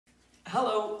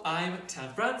Hello, I'm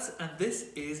Tan France and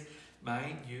this is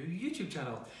my new YouTube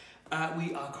channel.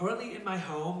 We are currently in my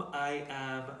home. I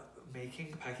am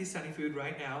making Pakistani food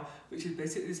right now, which is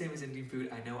basically the same as Indian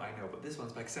food. I know, but this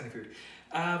one's Pakistani food.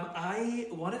 I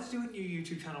wanted to do a new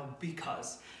YouTube channel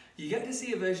because you get to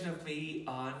see a version of me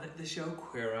on the show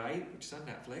Queer Eye, which is on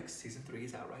Netflix. Season 3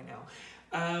 is out right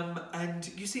now.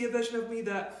 And you see a version of me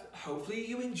that hopefully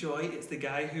you enjoy. It's the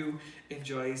guy who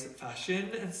enjoys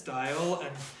fashion and style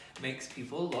and makes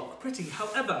people look pretty.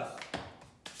 However,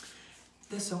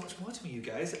 there's so much more to me, you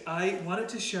guys. I wanted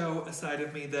to show a side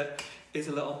of me that is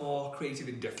a little more creative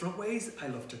in different ways. I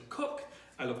love to cook,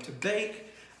 I love to bake,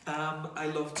 I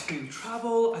love to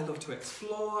travel, I love to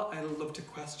explore, I love to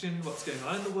question what's going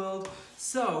on in the world.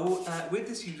 So with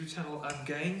this YouTube channel, I'm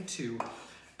going to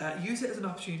use it as an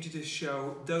opportunity to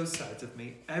show those sides of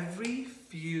me. Every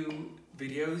few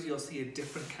videos, you'll see a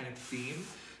different kind of theme.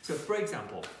 So for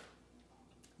example,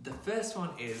 the first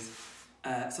one is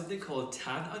something called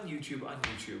Tan on YouTube,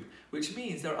 which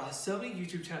means there are so many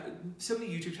YouTube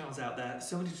channels out there,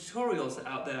 so many tutorials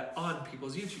out there on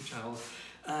people's YouTube channels,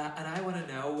 and I want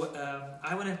to know,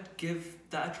 I want to give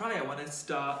that a try. I want to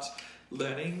start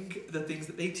learning the things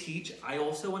that they teach. I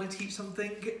also want to teach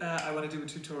something. I want to do a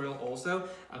tutorial also.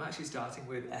 I'm actually starting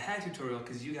with a hair tutorial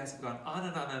because you guys have gone on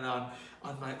and on and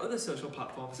on my other social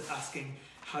platforms asking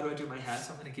how do I do my hair,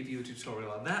 so I'm going to give you a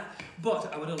tutorial on that.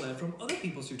 But I want to learn from other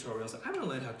people's tutorials. I want to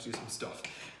learn how to do some stuff.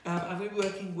 I'm going to be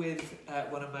working with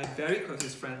one of my very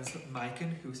closest friends,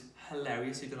 Maiken, who's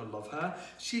hilarious. You're going to love her.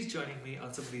 She's joining me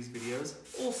on some of these videos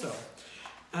also.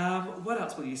 What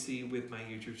else will you see with my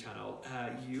YouTube channel?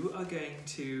 You are going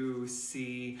to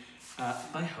see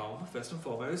my home, first and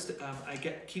foremost. I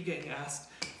keep getting asked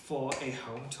for a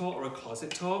home tour or a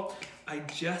closet tour. I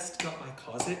just got my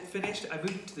closet finished. I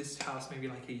moved into this house maybe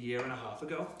like a year and a half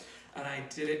ago, and I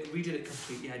redid it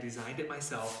completely. I designed it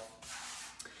myself,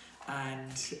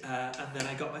 and then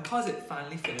I got my closet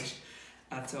finally finished,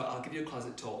 and so I'll give you a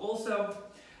closet tour. Also,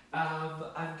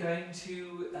 I'm going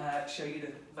to show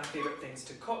you my favourite things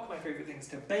to cook, my favourite things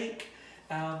to bake.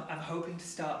 I'm hoping to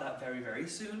start that very, very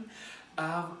soon.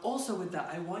 Also with that,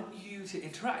 I want you to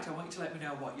interact. I want you to let me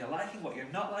know what you're liking, what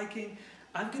you're not liking.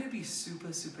 I'm going to be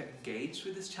super, super engaged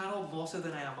with this channel, more so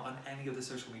than I am on any other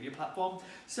social media platform.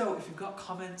 So if you've got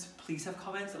comments, please have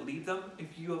comments, leave them.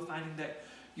 If you are finding that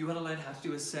you want to learn how to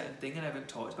do a certain thing and I haven't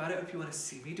talked about it, or if you want to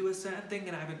see me do a certain thing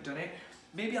and I haven't done it,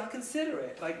 maybe I'll consider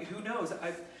it. Like, who knows?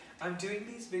 I'm doing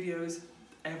these videos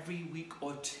every week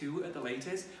or two at the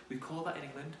latest. We call that in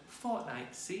England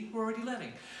fortnight. See, we're already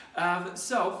learning.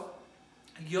 So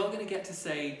you're going to get to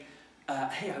say,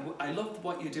 hey, I love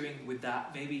what you're doing with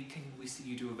that. Maybe can we see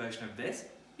you do a version of this?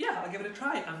 Yeah, I'll give it a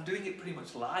try. I'm doing it pretty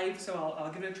much live, so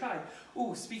I'll give it a try.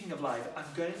 Oh, speaking of live, I'm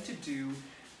going to do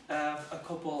a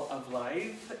couple of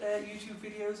live YouTube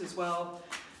videos as well.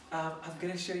 I'm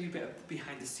going to show you a bit of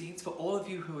behind the scenes. For all of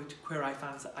you who are Queer Eye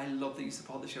fans, I love that you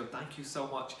support the show. Thank you so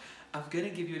much. I'm going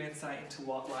to give you an insight into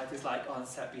what life is like on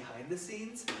set behind the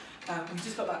scenes. We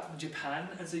just got back from Japan,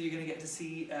 and so you're going to get to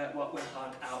see what went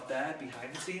on out there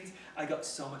behind the scenes. I got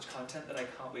so much content that I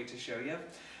can't wait to show you.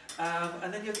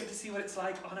 And then you'll get to see what it's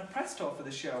like on a press tour for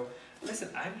the show. Listen,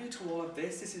 I'm new to all of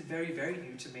this. This is very, very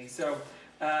new to me. So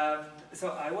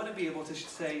I want to be able to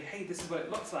say, hey, this is what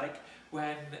it looks like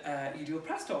when you do a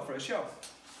press tour for a show.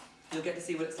 You'll get to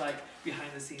see what it's like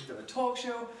behind the scenes of a talk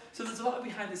show. So there's a lot of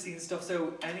behind the scenes stuff.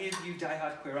 So any of you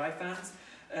diehard Queer Eye fans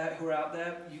who are out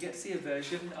there, you get to see a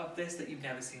version of this that you've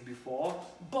never seen before.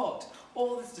 But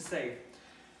all this to say,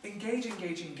 engage,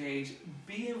 engage, engage.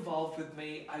 Be involved with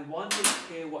me. I want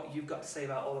to hear what you've got to say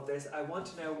about all of this. I want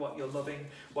to know what you're loving,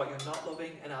 what you're not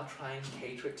loving, and I'll try and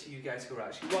cater it to you guys who are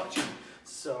actually watching.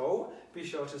 So be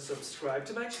sure to subscribe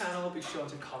to my channel. Be sure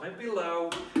to comment below.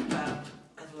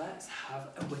 And let's have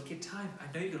a wicked time. I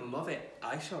know you're going to love it.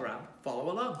 I sure am.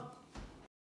 Follow along.